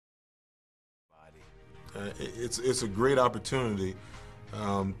It's a great opportunity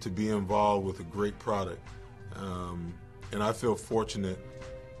to be involved with a great product, and I feel fortunate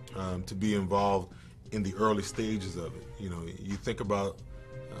to be involved in the early stages of it. You know, you think about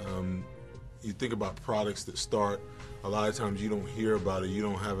products that start. A lot of times you don't hear about it. You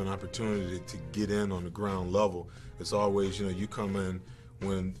don't have an opportunity to get in on the ground level. It's always, you know, you come in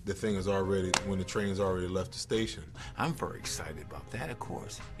when the train's already left the station. I'm very excited about that, of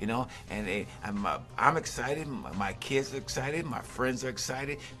course, you know, and I'm excited, my kids are excited, my friends are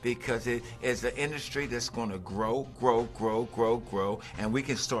excited, because it is an industry that's going to grow, and we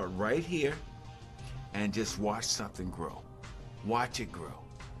can start right here and just watch something grow. Watch it grow.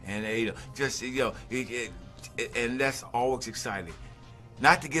 And, and that's always exciting.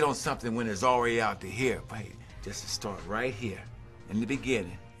 Not to get on something when it's already out to here, but just to start right here in the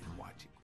beginning